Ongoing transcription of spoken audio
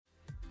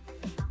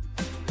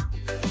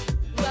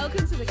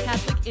Welcome to the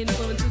Catholic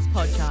Influencers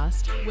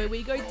Podcast, where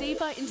we go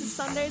deeper into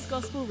Sunday's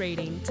Gospel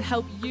reading to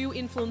help you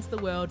influence the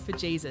world for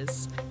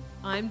Jesus.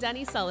 I'm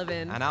Danny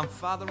Sullivan. And I'm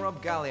Father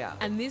Rob Gallia.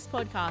 And this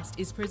podcast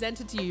is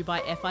presented to you by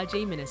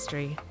FIG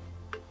Ministry.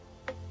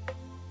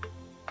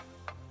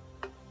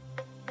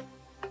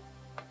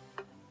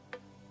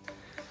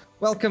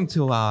 Welcome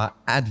to our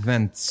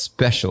Advent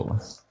special.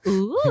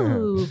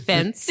 Ooh,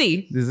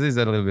 fancy. This is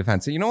a little bit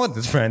fancy. You know what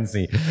is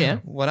fancy? Yeah.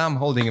 What I'm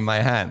holding in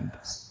my hand.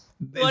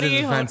 What are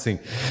you fancy.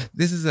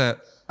 This is a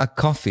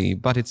coffee,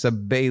 but it's a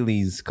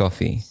Bailey's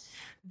coffee.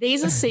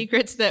 These are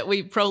secrets that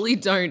we probably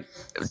don't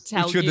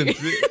tell you.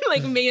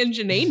 Like me and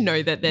Janine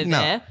know that they're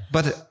there.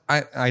 But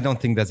I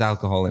don't think there's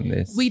alcohol in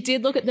this. We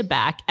did look at the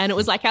back and it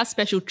was like our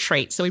special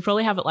treat. So we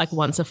probably have it like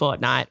once a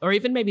fortnight or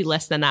even maybe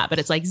less than that. But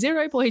it's like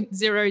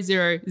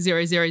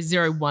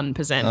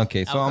 0.00001%.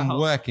 Okay, so alcohol. I'm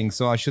working,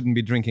 so I shouldn't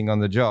be drinking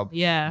on the job.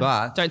 Yeah.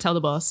 But don't tell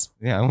the boss.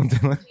 yeah, I won't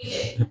tell.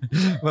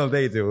 Well,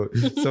 they do.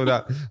 So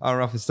that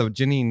our office staff,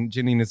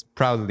 Janine is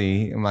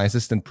proudly, my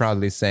assistant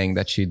proudly saying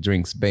that she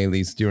drinks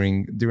Bailey's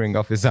during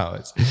office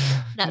hours.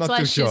 That's Not why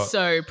too she's sure.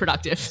 so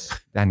productive.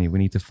 Danny, we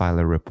need to file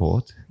a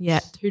report.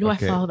 Yeah. Who do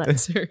Okay. I file that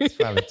to?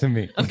 File it to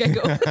me. Okay,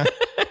 cool.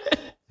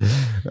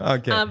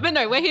 Okay. But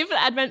no, we're here for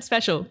the Advent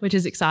special, which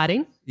is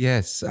exciting.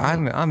 Yes,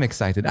 I'm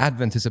excited.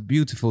 Advent is a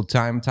beautiful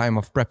time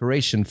of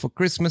preparation for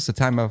Christmas, a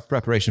time of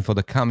preparation for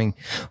the coming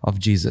of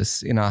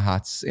Jesus in our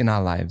hearts, in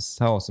our lives.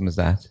 How awesome is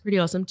that? Pretty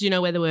awesome. Do you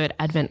know where the word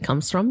Advent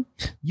comes from?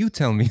 You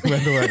tell me where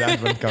the word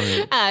Advent comes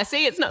in.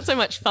 See, it's not so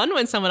much fun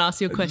when someone asks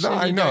you a question. No,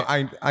 I you know.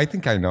 don't- I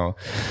think I know.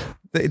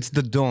 It's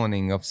the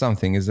dawning of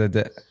something. Is it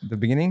the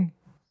beginning?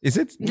 Is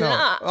it? No.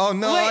 Nah. Oh,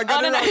 no. Wait, I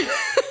got it don't wrong. know.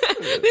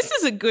 This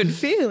is a good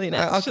feeling,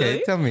 actually.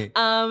 Okay, tell me.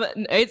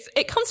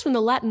 It comes from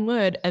the Latin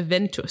word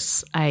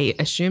aventus. I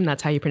assume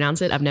that's how you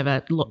pronounce it. I've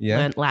never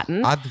learned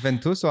Latin.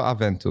 Adventus or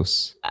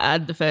Aventus?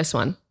 The first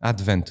one.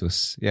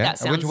 Adventus. Yeah. That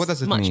sounds What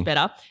does it much mean?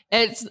 better.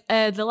 It's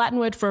the Latin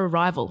word for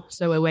arrival.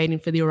 So we're waiting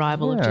for the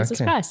arrival of Yeah,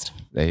 Jesus okay. Christ.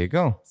 There you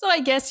go. So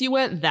I guess you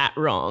weren't that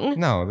wrong.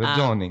 No, the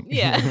dawning.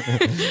 Yeah.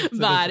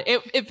 But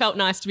it felt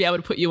nice to be able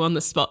to put you on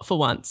the spot for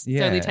once.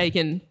 It's only Yeah.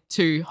 taken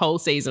 2 whole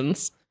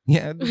seasons.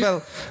 Yeah,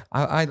 well,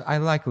 I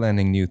like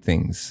learning new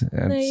things,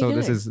 and There you so go.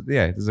 this is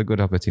a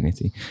good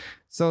opportunity.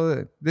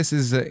 So this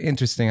is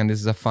interesting, and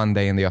this is a fun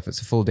day in the office,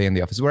 a full day in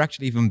the office. We're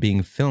actually even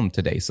being filmed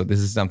today, so this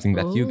is something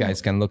that you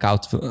guys can look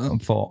out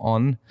for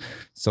on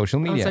social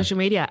media. On social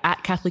media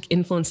at Catholic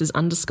Influencers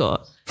 _.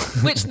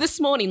 Which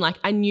this morning, like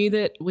I knew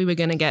that we were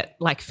going to get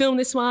like film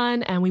this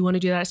one and we want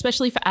to do that,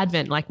 especially for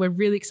Advent. Like we're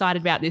really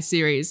excited about this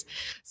series.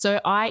 So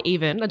I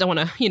don't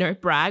want to,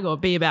 brag or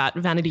be about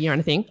vanity or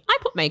anything. I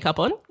put makeup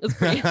on. It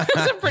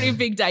was a pretty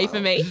big day for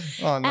me.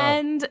 Oh, no.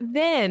 And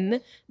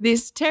then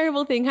this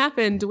terrible thing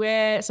happened so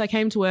I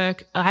came to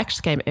work. I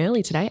actually came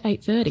early today,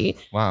 8:30.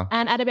 Wow.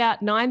 And at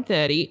about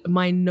 9:30,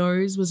 my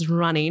nose was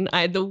running.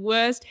 I had the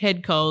worst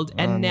head cold.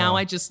 And now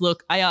I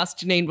asked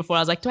Janine before, I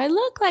was like, do I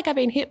look like I've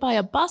been hit by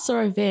a bus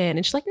or a van?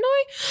 And she's like, no,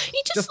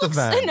 you just a look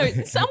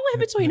van. somewhere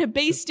between a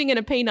bee sting and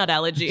a peanut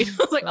allergy. I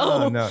was like,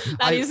 Oh, no.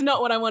 that is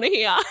not what I want to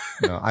hear.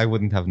 No, I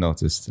wouldn't have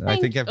noticed. I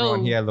think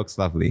everyone here looks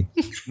lovely.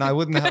 No, I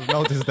wouldn't have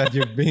noticed that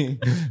you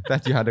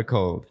had a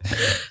cold.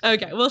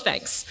 Okay, well,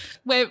 thanks.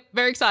 We're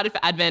very excited for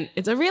Advent.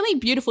 It's a really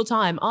beautiful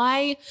time.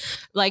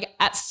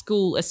 At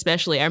school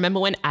especially, I remember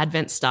when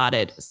Advent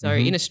started. So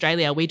in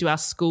Australia, we do our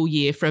school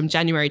year from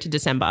January to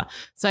December.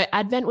 So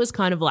Advent was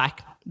kind of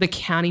like the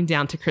counting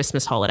down to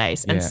Christmas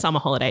holidays and Yeah. summer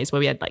holidays where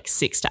we had like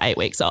 6 to 8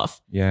 weeks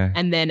off. Yeah.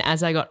 And then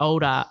as I got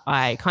older,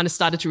 I kind of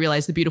started to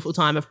realize the beautiful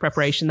time of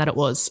preparation that it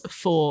was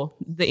for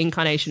the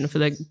incarnation, for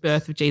the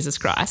birth of Jesus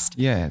Christ.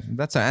 Yeah,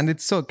 and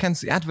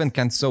Advent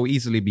can so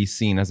easily be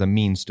seen as a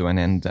means to an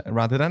end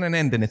rather than an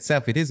end in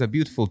itself. It is a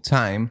beautiful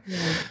time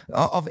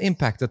of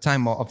impact, a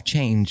time of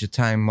change, a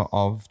time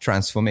of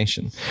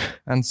transformation.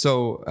 And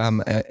so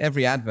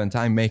every Advent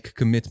I make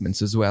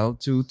commitments as well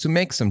to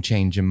make some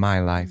change in my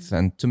life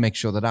and to make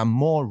sure that I'm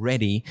more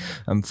ready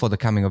for the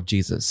coming of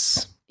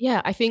Jesus.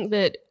 Yeah, I think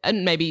that,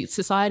 and maybe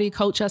society,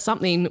 culture,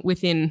 something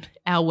within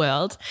our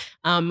world,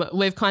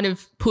 we've kind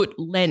of put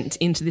Lent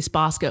into this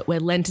basket where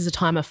Lent is a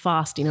time of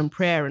fasting and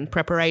prayer and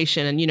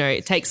preparation. And,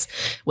 it takes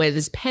where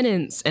there's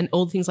penance and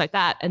all things like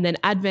that. And then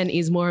Advent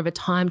is more of a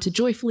time to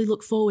joyfully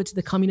look forward to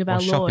the coming of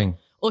our shopping. Lord.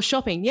 Or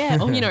shopping, yeah.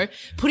 Or,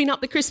 putting up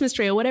the Christmas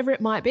tree or whatever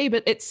it might be.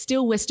 But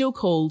we're still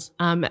called,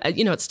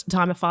 it's a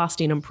time of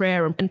fasting and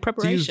prayer and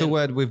preparation. To use the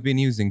word we've been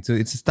using,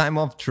 it's a time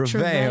of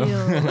travail.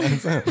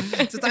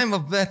 It's a time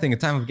of birthing, a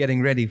time of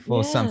getting ready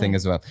for something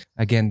as well.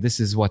 Again, this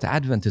is what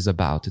Advent is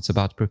about. It's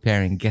about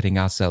preparing, getting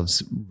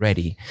ourselves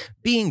ready,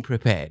 being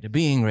prepared,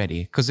 being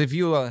ready. Because if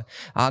you are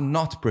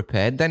not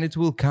prepared, then it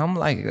will come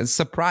like a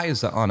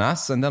surprise on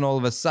us. And then all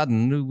of a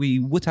sudden, we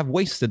would have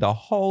wasted a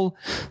whole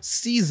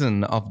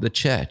season of the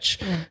church.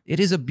 It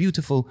is a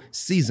beautiful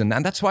season.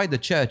 And that's why the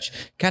church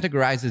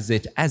categorizes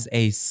it as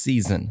a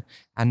season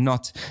and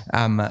not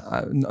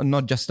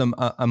just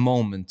a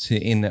moment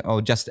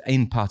or just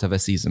in part of a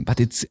season, but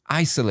it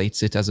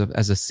isolates it as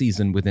a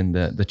season within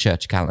the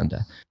church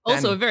calendar.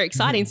 Also a very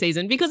exciting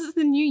season because it's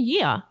the new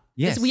year.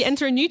 Yes. We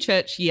enter a new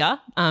church year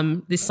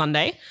this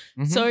Sunday.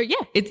 So yeah,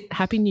 it's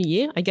Happy New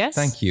Year, I guess.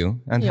 Thank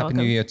you. And You're Happy welcome.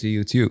 New Year to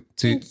you too.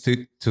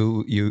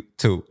 To you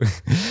too.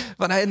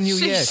 But I New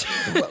Year.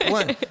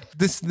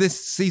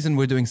 This season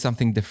we're doing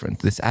something different.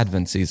 This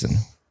Advent season.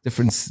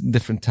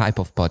 Different type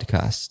of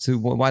podcast. So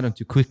why don't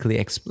you quickly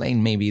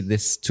explain maybe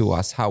this to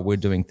us, how we're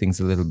doing things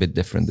a little bit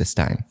different this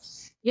time?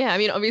 Yeah, I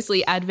mean,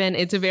 obviously Advent,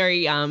 it's a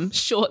very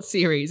short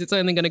series. It's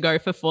only going to go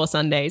for 4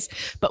 Sundays,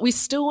 but we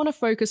still want to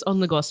focus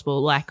on the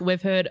gospel. Like,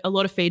 we've heard a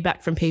lot of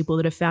feedback from people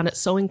that have found it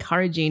so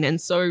encouraging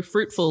and so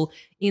fruitful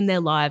in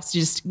their lives to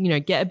just,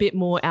 get a bit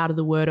more out of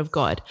the word of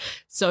God.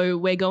 So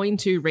we're going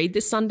to read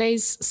this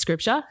Sunday's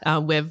scripture.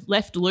 We've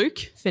left Luke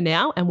for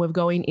now, and we're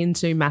going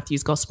into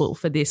Matthew's gospel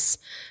for this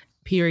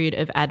period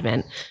of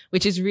Advent,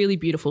 which is really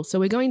beautiful. So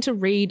we're going to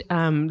read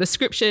the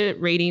scripture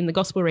reading, the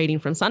gospel reading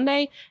from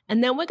Sunday,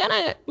 and then we're going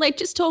to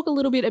just talk a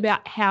little bit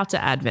about how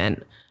to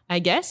Advent, I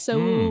guess.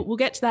 So we'll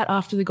get to that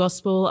after the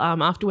gospel,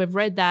 after we've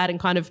read that and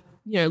kind of,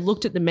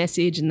 looked at the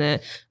message and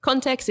the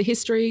context, the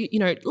history,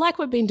 like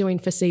we've been doing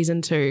for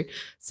season 2.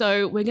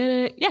 So we're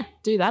going to,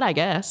 do that, I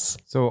guess.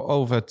 So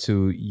over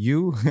to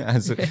you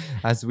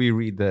as we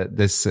read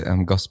this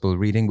gospel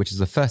reading, which is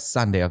the first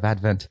Sunday of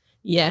Advent.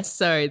 Yes,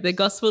 so the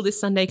gospel this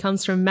Sunday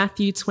comes from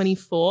Matthew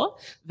 24,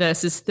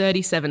 verses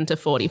 37 to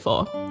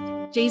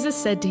 44. Jesus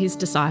said to his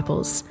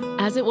disciples,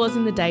 "As it was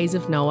in the days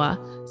of Noah,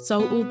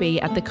 so it will be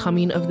at the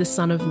coming of the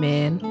Son of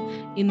Man.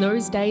 In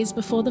those days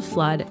before the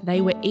flood, they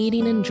were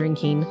eating and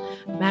drinking,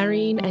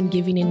 marrying and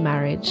giving in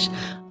marriage,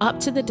 up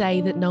to the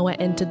day that Noah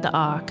entered the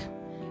ark.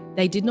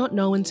 They did not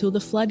know until the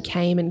flood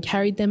came and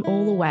carried them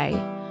all away.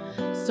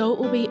 So it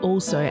will be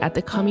also at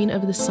the coming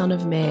of the Son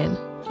of Man.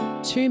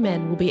 2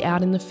 men will be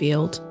out in the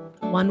field.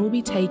 One will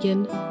be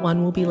taken,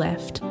 one will be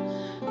left.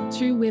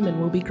 2 women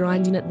will be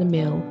grinding at the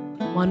mill.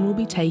 One will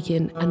be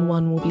taken and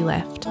one will be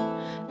left.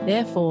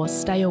 Therefore,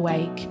 stay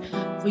awake,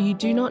 for you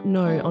do not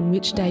know on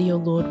which day your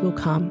Lord will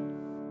come.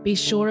 Be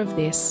sure of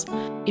this,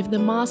 if the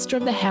master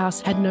of the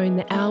house had known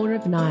the hour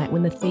of night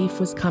when the thief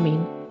was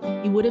coming,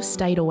 he would have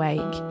stayed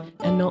awake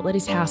and not let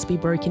his house be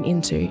broken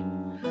into.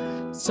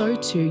 So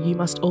too you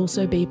must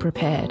also be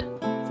prepared,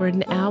 for at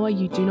an hour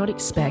you do not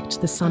expect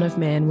the Son of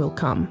Man will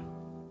come."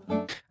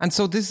 And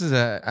so this is,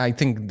 I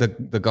think,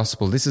 the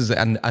gospel, this is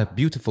a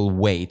beautiful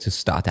way to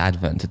start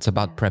Advent. It's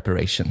about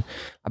preparation,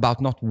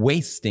 about not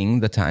wasting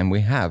the time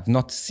we have,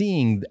 not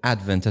seeing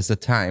Advent as a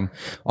time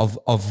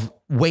of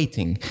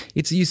waiting.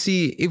 You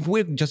see, if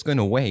we're just going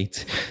to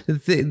wait,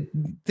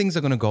 things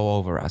are going to go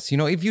over us.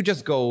 If you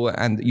just go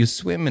and you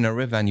swim in a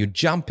river and you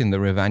jump in the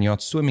river and you're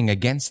not swimming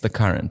against the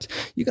current,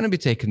 you're going to be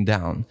taken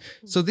down.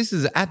 So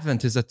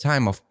Advent is a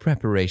time of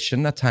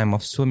preparation, a time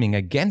of swimming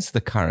against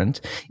the current.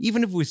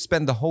 Even if we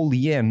spend the whole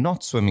year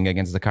not swimming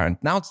against the current,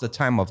 now it's the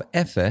time of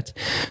effort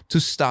to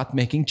start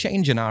making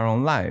change in our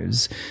own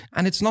lives.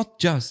 And it's not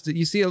just,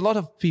 you see, a lot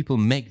of people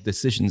make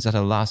decisions at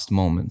a last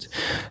moment,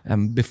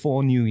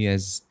 before New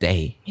Year's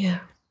Day. Yeah.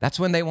 That's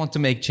when they want to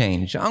make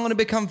change. I'm going to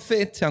become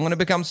fit. I'm going to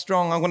become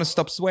strong. I'm going to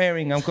stop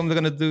swearing. I'm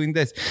going to doing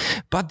this.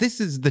 But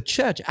the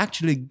church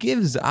actually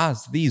gives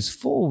us these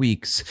 4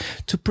 weeks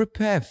to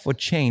prepare for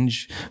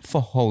change,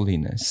 for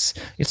holiness.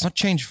 It's not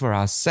change for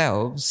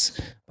ourselves,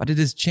 but it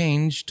is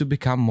change to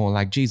become more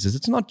like Jesus.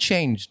 It's not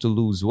change to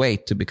lose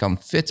weight, to become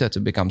fitter, to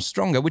become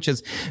stronger, which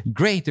is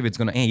great if it's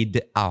going to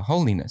aid our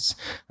holiness.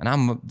 And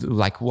I'm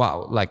like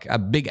a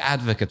big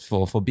advocate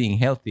for being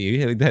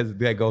healthy.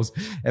 There goes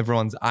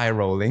everyone's eye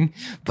rolling.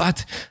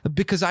 But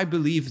because I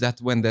believe that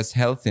when there's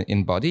health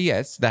in body,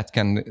 yes, that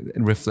can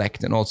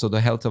reflect and also the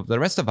health of the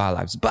rest of our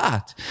lives.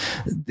 But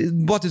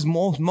what is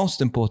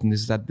most important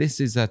is that this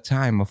is a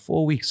time of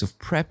 4 weeks of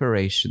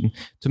preparation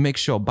to make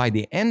sure by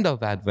the end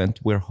of Advent,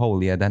 we're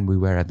holier than we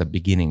were at the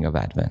beginning of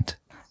Advent.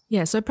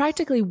 Yeah, so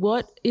practically,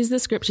 what is the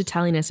scripture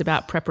telling us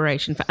about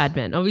preparation for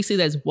Advent? Obviously,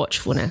 there's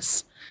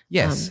watchfulness.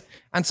 Yes.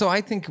 And so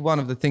I think one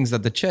of the things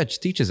that the church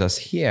teaches us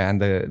here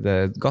and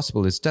the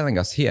gospel is telling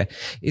us here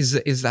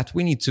is that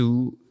we need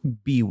to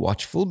be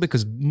watchful,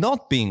 because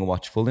not being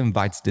watchful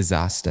invites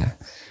disaster.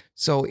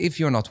 So if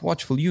you're not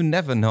watchful, you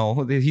never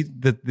know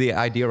the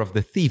idea of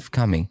the thief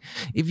coming.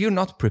 If you're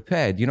not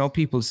prepared,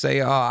 people say,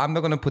 "Oh, I'm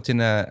not going to put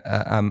in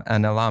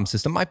an alarm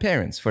system." My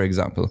parents, for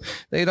example,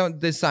 they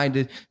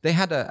they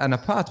had an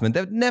apartment.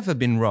 They've never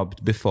been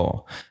robbed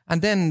before.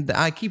 And then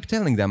I keep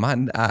telling them,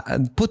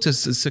 put a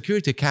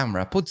security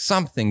camera, put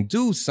something,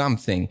 do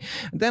something.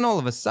 And then all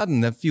of a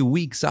sudden, a few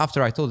weeks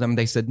after I told them,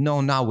 they said,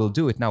 "No, now we'll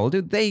do it. Now we'll do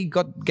it." They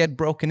get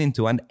broken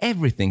into, and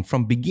everything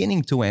from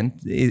beginning to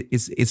end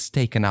is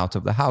taken out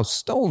of the house,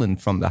 stolen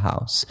from the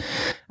house.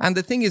 And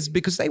the thing is,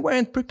 because they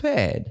weren't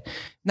prepared.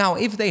 Now,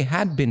 if they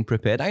had been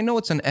prepared, I know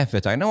it's an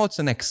effort, I know it's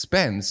an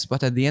expense,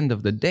 but at the end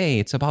of the day,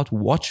 it's about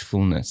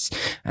watchfulness.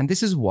 And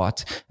this is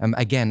what,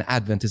 again,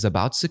 Advent is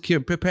about,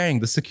 preparing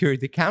the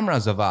security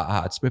cameras of our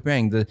hearts,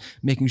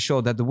 making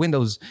sure that the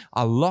windows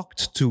are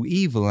locked to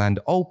evil and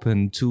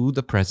open to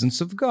the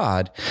presence of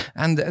God.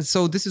 And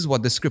so this is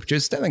what the scripture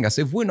is telling us.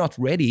 If we're not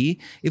ready,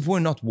 if we're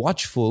not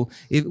watchful,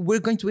 if we're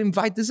going to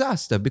invite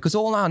disaster, because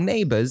all our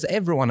neighbors,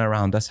 everyone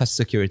around us has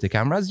security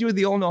cameras. You're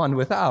the only one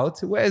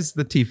without. Where's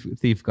the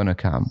thief going to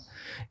come?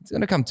 It's going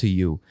to come to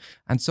you.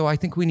 And so I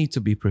think we need to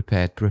be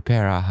prepared,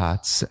 prepare our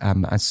hearts,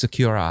 and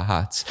secure our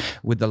hearts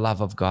with the love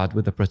of God,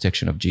 with the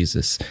protection of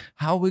Jesus.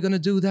 How are we going to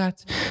do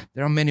that?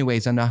 There are many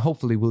ways, and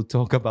hopefully we'll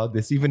talk about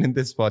this even in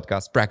this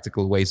podcast,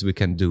 practical ways we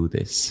can do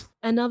this.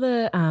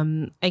 Another,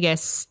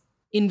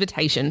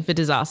 invitation for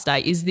disaster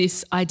is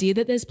this idea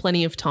that there's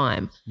plenty of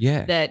time.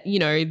 Yeah. That,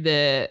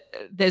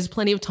 there's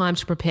plenty of time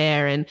to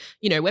prepare, and,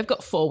 we've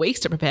got 4 weeks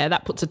to prepare.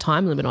 That puts a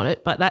time limit on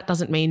it, but that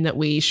doesn't mean that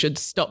we should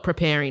stop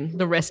preparing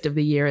the rest of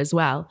the year as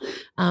well.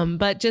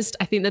 But just,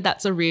 I think that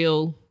that's a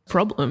real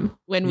problem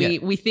when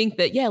we think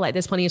that,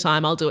 there's plenty of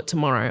time, I'll do it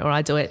tomorrow or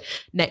I do it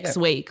next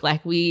week.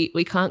 Like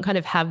we can't kind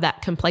of have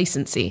that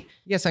complacency.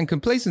 Yes, and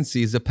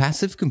complacency is a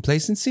passive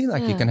complacency.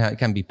 Like you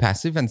can be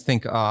passive and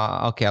think,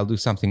 okay, I'll do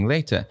something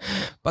later.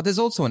 But there's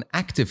also an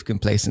active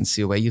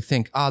complacency where you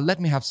think, let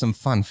me have some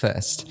fun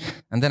first,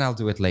 and then I'll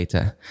do it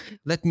later.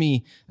 Let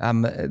me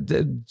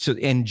to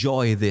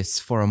enjoy this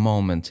for a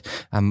moment,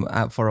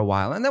 for a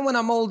while, and then when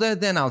I'm older,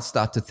 then I'll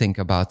start to think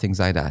about things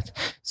like that.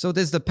 So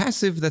there's the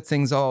passive that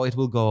thinks, it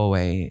will go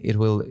away,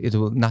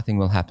 nothing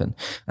will happen,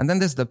 and then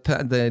there's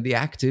the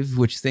active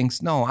which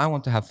thinks, no, I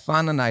want to have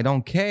fun, and I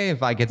don't care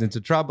if I get into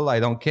trouble. I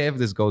don't care if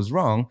this goes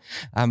wrong,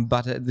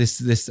 but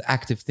this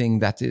active thing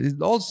that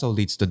it also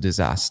leads to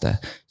disaster.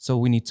 So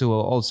we need to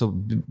also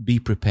be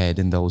prepared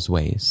in those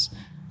ways.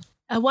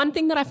 One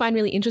thing that I find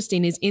really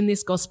interesting is in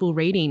this gospel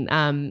reading,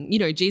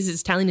 Jesus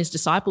is telling his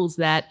disciples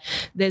that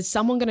there's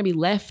someone going to be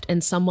left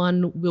and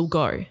someone will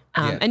go.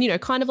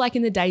 And, kind of like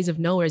in the days of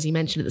Noah, as he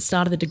mentioned at the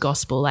start of the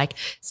gospel, like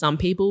some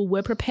people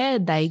were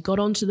prepared, they got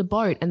onto the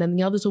boat, and then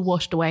the others were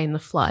washed away in the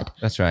flood.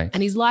 That's right.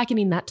 And he's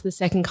likening that to the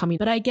second coming.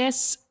 But I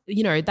guess,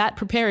 that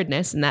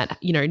preparedness and that,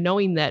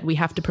 knowing that we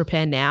have to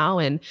prepare now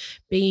and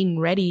being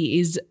ready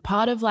is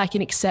part of like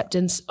an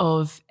acceptance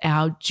of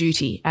our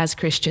duty as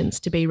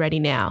Christians to be ready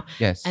now.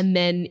 Yes. And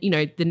then,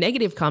 the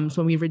negative comes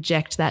when we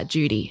reject that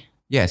duty.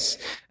 Yes.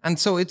 And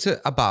so it's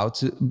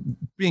about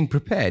being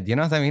prepared, you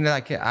know what I mean?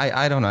 Like,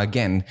 I don't know,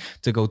 again,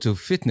 to go to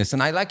fitness,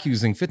 and I like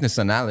using fitness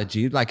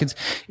analogy. Like it's,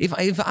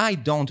 if I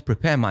don't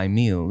prepare my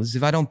meals,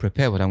 if I don't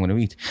prepare what I'm going to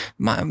eat,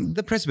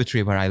 the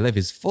presbytery where I live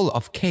is full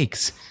of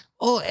cakes.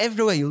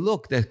 Everywhere you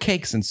look, there are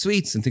cakes and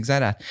sweets and things like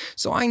that.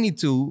 So I need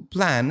to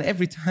plan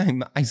every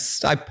time I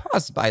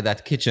pass by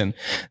that kitchen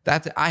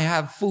that I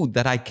have food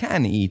that I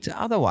can eat.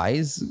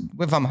 Otherwise,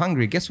 if I'm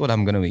hungry, guess what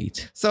I'm going to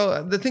eat?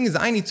 So the thing is,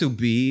 I need to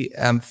be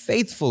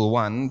faithful,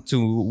 one,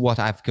 to what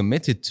I've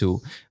committed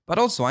to, but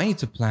also I need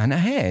to plan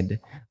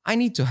ahead. I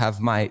need to have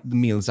the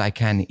meals I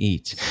can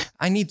eat.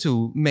 I need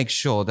to make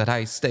sure that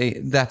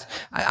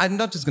I'm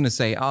not just going to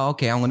say,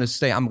 I'm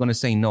going to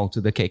say no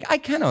to the cake. I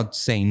cannot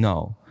say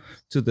no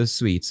to the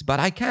sweets, but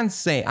I can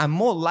say I'm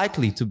more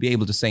likely to be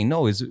able to say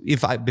no is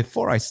if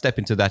before I step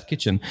into that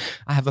kitchen,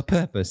 I have a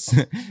purpose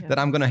that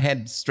I'm going to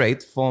head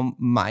straight for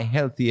my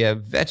healthier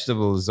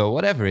vegetables or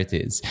whatever it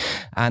is.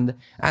 And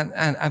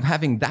I'm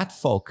having that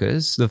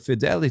focus, the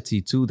fidelity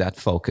to that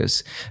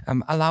focus,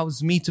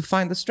 allows me to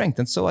find the strength.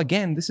 And so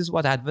again, this is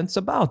what Advent's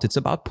about. It's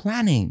about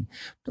planning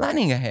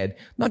ahead,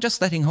 not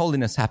just letting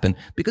holiness happen,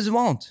 because it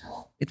won't.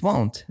 It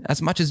won't.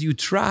 As much as you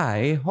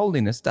try,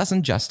 holiness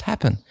doesn't just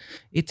happen.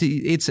 It's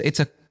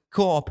a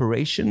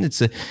cooperation.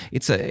 It's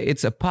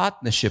a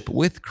partnership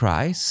with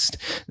Christ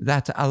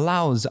that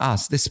allows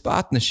us. This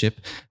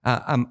partnership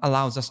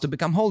allows us to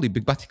become holy,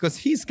 but because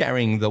He's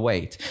carrying the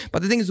weight.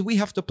 But the thing is, we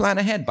have to plan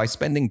ahead by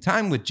spending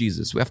time with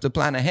Jesus. We have to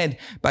plan ahead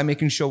by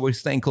making sure we're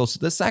staying close to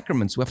the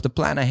sacraments. We have to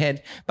plan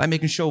ahead by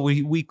making sure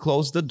we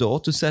close the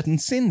door to certain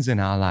sins in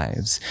our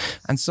lives.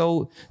 And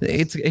so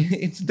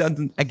it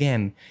doesn't.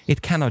 Again,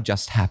 it cannot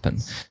just happen.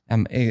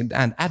 And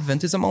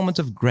Advent is a moment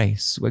of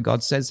grace where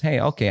God says, "Hey,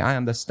 okay, I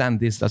understand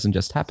this doesn't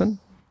just happen.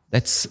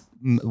 Let's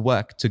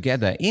work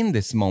together in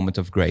this moment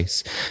of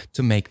grace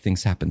to make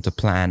things happen, to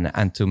plan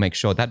and to make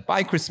sure that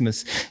by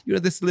Christmas, you're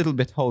this little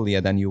bit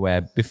holier than you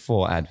were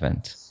before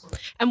Advent."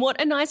 And what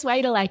a nice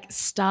way to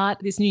start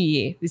this new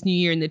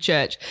year in the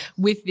church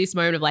with this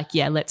moment of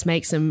let's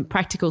make some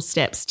practical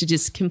steps to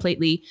just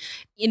completely,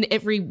 in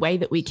every way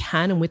that we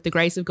can and with the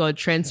grace of God,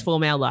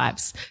 transform our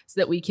lives so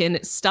that we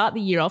can start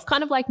the year off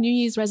kind of like New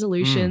Year's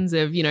resolutions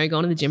of, going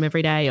to the gym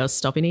every day or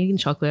stopping eating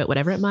chocolate,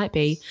 whatever it might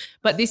be.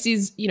 But this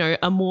is,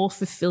 a more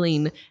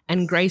fulfilling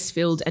and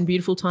grace-filled and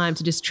beautiful time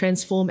to just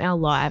transform our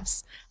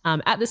lives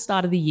at the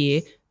start of the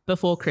year,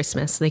 before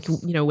Christmas.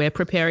 We're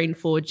preparing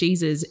for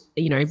Jesus,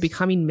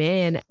 becoming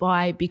man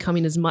by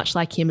becoming as much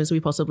like Him as we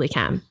possibly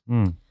can.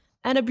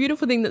 And a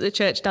beautiful thing that the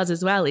church does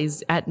as well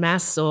is at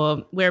Mass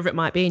or wherever it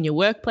might be in your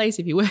workplace,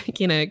 if you work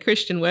in a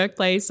Christian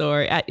workplace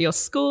or at your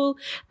school,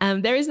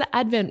 there is the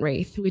Advent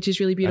wreath, which is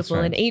really beautiful.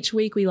 Right. And each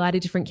week we light a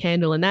different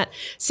candle and that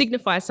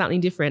signifies something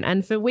different.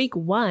 And for week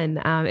 1,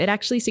 it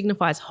actually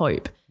signifies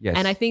hope. Yes.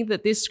 And I think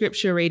that this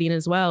scripture reading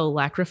as well,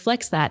 like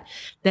reflects that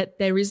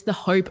there is the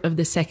hope of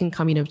the second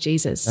coming of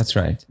Jesus. That's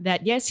right.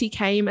 That yes, he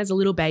came as a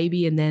little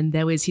baby and then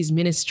there was his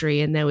ministry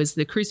and there was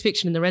the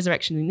crucifixion and the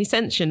resurrection and the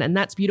ascension, and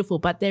that's beautiful.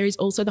 But there is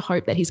also the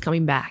hope that he's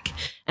coming back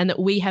and that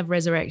we have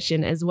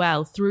resurrection as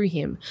well through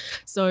him.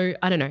 So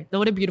I don't know,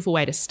 what a beautiful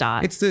way to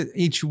start. It's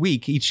each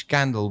week, each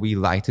candle we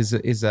light is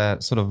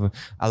a sort of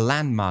a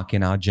landmark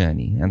in our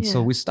journey. And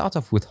so we start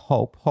off with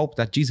hope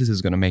that Jesus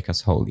is going to make us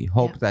holy,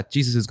 hope that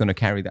Jesus is going to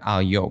carry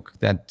our yoke,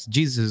 that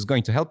Jesus is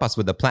going to help us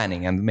with the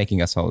planning and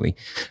making us holy.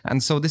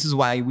 And so this is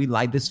why we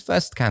light this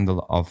first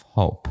candle of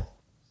hope.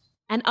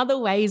 And other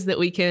ways that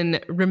we can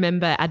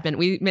remember Advent,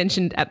 we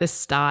mentioned at the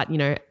start,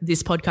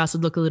 this podcast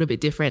would look a little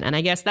bit different. And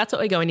I guess that's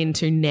what we're going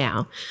into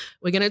now.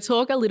 We're going to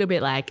talk a little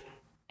bit like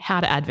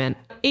how to Advent.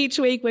 Each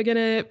week, we're going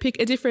to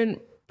pick a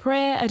different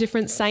prayer, a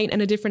different saint,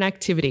 and a different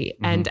activity.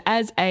 Mm-hmm. And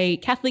as a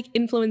Catholic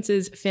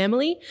Influencers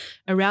family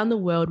around the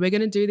world, we're going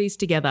to do these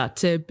together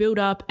to build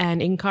up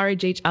and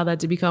encourage each other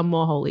to become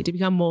more holy, to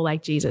become more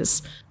like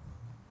Jesus.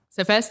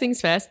 So first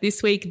things first,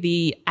 this week,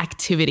 the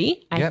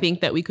activity I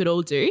think that we could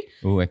all do.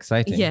 Oh,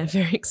 exciting. Yeah,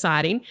 very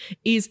exciting,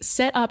 is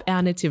set up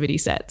our nativity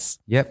sets.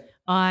 Yep.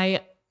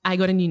 I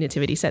got a new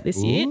nativity set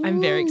this year.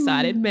 I'm very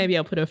excited. Maybe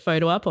I'll put a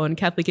photo up on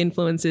Catholic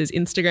Influencers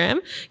Instagram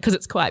because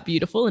it's quite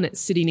beautiful and it's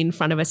sitting in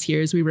front of us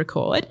here as we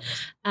record.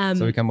 So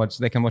they can watch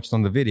it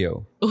on the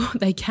video. Oh,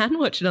 they can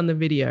watch it on the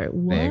video.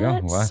 What? There you go.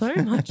 What? So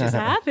much is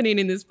happening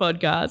in this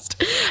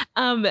podcast.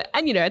 And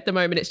at the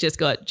moment it's just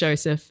got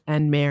Joseph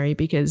and Mary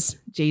because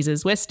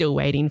Jesus, we're still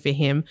waiting for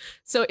him.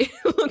 So it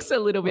looks a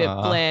little bit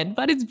bland,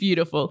 but it's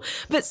beautiful.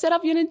 But set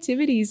up your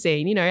nativity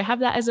scene, have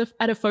that as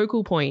at a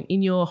focal point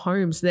in your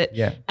homes that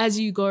as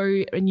you go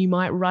and you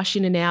might rush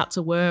in and out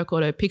to work or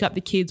to pick up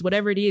the kids,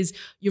 whatever it is,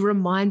 you're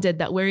reminded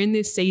that we're in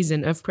this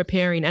season of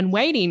preparing and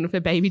waiting for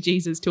baby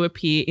Jesus to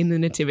appear in the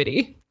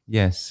nativity.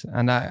 Yes,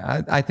 and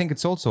I think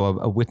it's also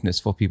a witness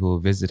for people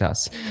who visit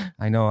us.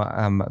 I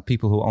know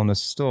people who own a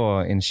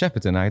store in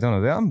Shepparton. I don't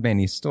know, there aren't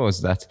many stores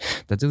that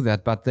do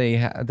that, but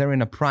they're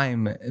in a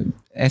prime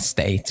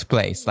estate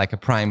place, like a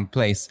prime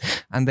place,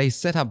 and they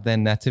set up their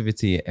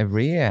nativity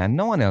every year, and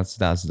no one else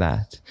does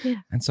that. Yeah.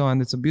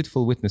 And it's a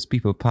beautiful witness.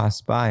 People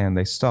pass by and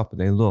they stop,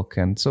 they look,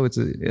 and so it's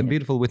a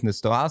beautiful witness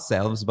to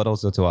ourselves, but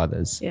also to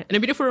others. Yeah, and a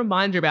beautiful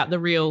reminder about the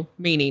real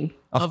meaning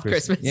of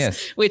Christmas,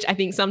 yes. Which I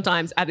think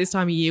sometimes at this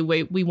time of year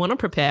we want to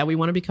prepare, we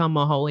want to become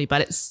more holy, but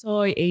it's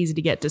so easy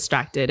to get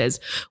distracted as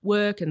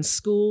work and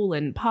school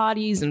and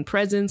parties and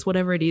presents,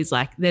 whatever it is.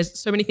 Like there's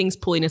so many things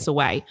pulling us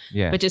away,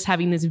 but just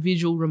having this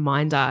visual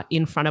reminder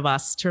in front of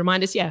us to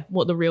remind us,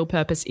 what the real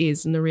purpose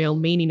is and the real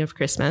meaning of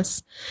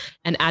Christmas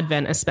and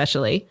Advent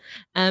especially.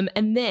 And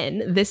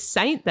then the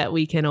saint that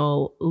we can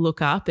all look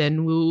up,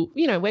 and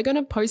we're going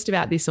to post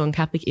about this on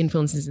Catholic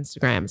Influencers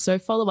Instagram. So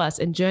follow us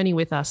and journey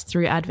with us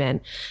through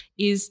Advent,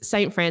 is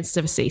St. Francis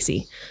of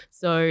Assisi.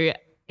 So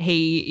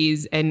he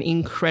is an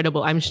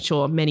incredible, I'm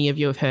sure many of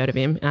you have heard of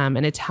him,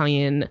 an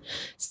Italian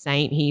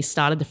saint. He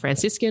started the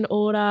Franciscan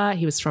order.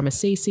 He was from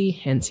Assisi,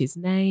 hence his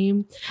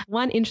name.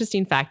 One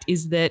interesting fact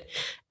is that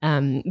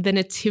the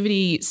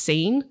nativity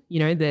scene,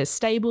 the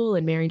stable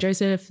and Mary and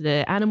Joseph,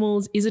 the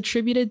animals, is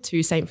attributed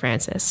to St.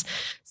 Francis.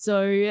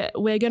 So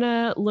we're going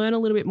to learn a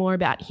little bit more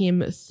about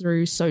him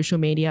through social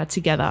media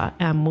together.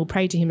 We'll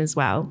pray to him as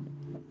well.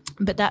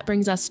 But that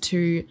brings us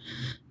to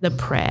the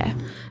prayer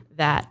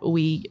that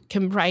we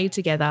can pray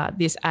together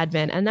this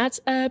Advent, and that's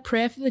a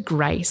prayer for the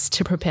grace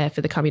to prepare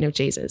for the coming of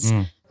Jesus.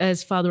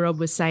 As Father Rob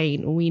was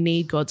saying, we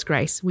need God's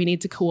grace. We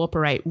need to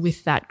cooperate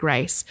with that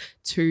grace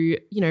to,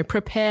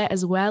 prepare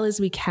as well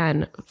as we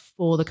can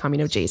for the coming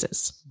of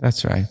Jesus.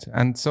 That's right.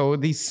 And so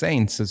these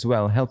saints as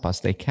well help us.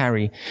 They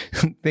carry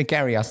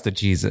us to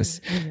Jesus.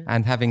 Mm-hmm.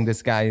 And having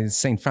this guy,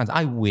 St. Francis,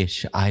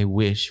 I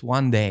wish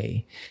one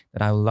day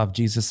that I will love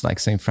Jesus like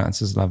St.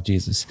 Francis loved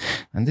Jesus.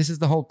 And this is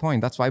the whole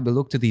point. That's why we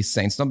look to these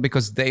saints, not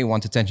because they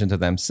want attention to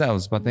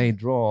themselves, but they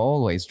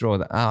always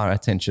draw our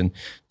attention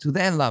to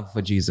their love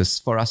for Jesus,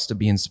 for us to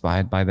be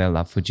inspired by their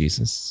love for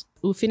Jesus.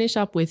 We'll finish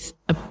up with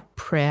a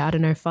prayer. I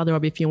don't know, Father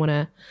Rob, if you want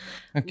to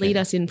lead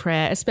us in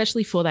prayer,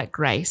 especially for that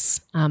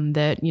grace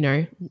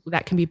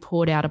that can be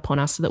poured out upon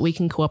us so that we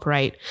can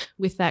cooperate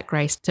with that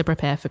grace to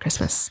prepare for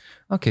Christmas.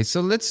 Okay, so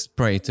let's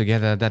pray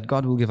together that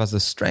God will give us the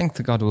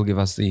strength, God will give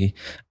us the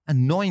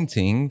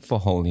anointing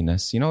for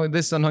holiness.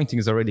 This anointing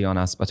is already on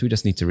us, but we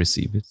just need to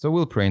receive it. So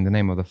we'll pray in the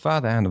name of the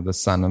Father and of the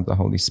Son and of the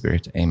Holy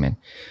Spirit. Amen.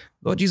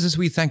 Lord Jesus,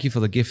 we thank you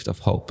for the gift of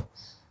hope.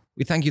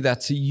 We thank you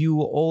that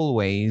you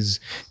always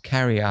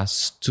carry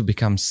us to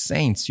become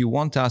saints. You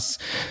want us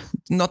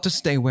not to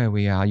stay where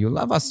we are. You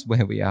love us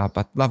where we are,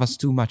 but love us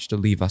too much to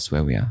leave us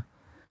where we are.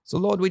 So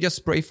Lord, we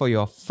just pray for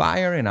your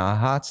fire in our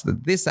hearts,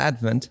 that this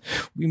Advent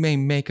we may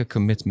make a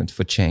commitment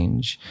for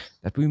change,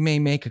 that we may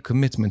make a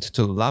commitment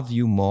to love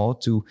you more,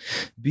 to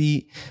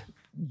be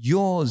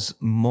yours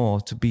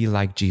more, to be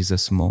like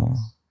Jesus more.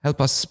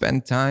 Help us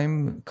spend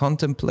time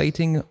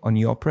contemplating on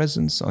your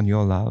presence, on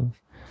your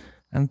love.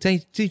 And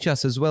teach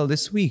us as well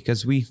this week,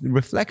 as we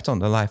reflect on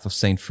the life of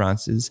St.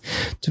 Francis,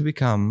 to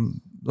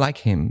become like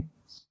him,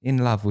 in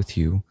love with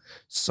you,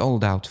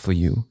 sold out for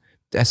you,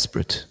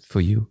 desperate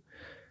for you.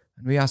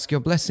 And we ask your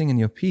blessing and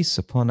your peace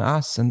upon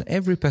us and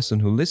every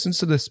person who listens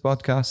to this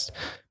podcast.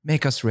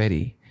 Make us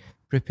ready,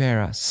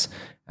 prepare us,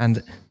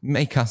 and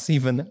make us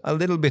even a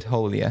little bit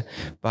holier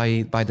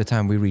by the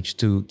time we reach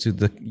to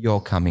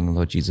your coming,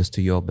 Lord Jesus,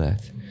 to your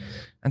birth.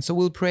 And so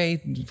we'll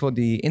pray for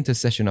the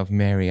intercession of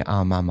Mary,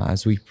 our Mama,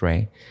 as we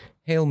pray.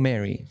 Hail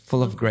Mary,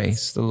 full of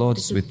grace, the Lord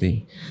is with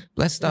thee.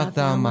 Blessed art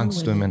thou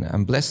amongst women,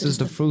 and blessed is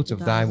the fruit of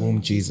thy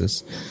womb,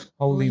 Jesus.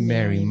 Holy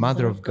Mary,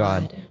 Mother of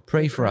God,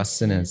 pray for us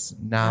sinners,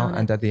 now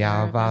and at the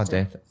hour of our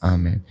death.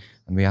 Amen.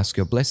 And we ask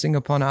your blessing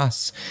upon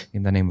us,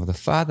 in the name of the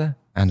Father,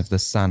 and of the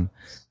Son,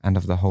 and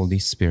of the Holy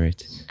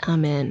Spirit.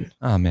 Amen.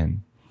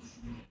 Amen.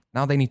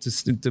 Now they need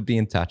to be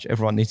in touch.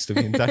 Everyone needs to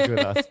be in touch with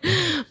us.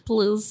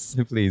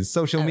 Please.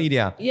 Social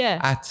media.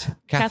 At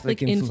Catholic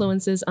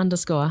Influencers _.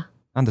 Underscore.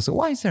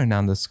 Why is there an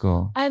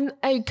underscore? And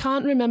I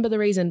can't remember the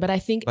reason, but I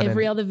think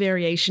every other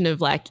variation of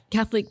like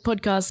Catholic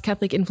podcast,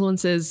 Catholic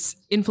influencer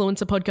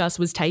podcast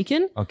was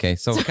taken. Okay,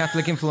 so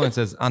Catholic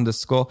Influencers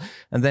 _.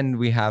 And then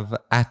we have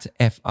at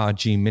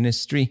FRG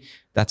Ministry.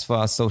 That's for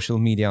our social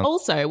media.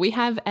 Also, we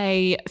have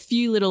a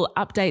few little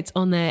updates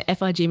on the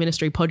FRG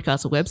Ministry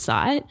podcast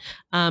website.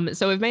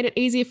 So we've made it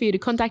easier for you to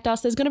contact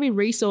us. There's going to be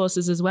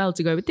resources as well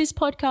to go with this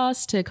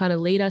podcast to kind of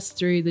lead us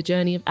through the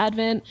journey of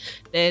Advent.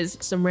 There's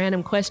some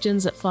random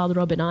questions that Father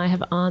Rob and I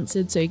have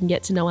answered so you can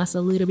get to know us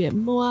a little bit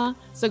more.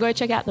 So go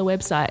check out the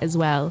website as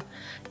well.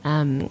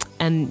 And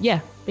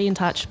yeah, be in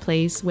touch,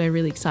 please. We're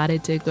really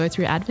excited to go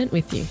through Advent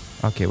with you.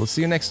 Okay, we'll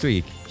see you next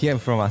week. Hear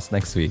from us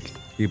next week.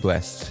 Be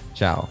blessed.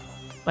 Ciao.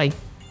 Bye.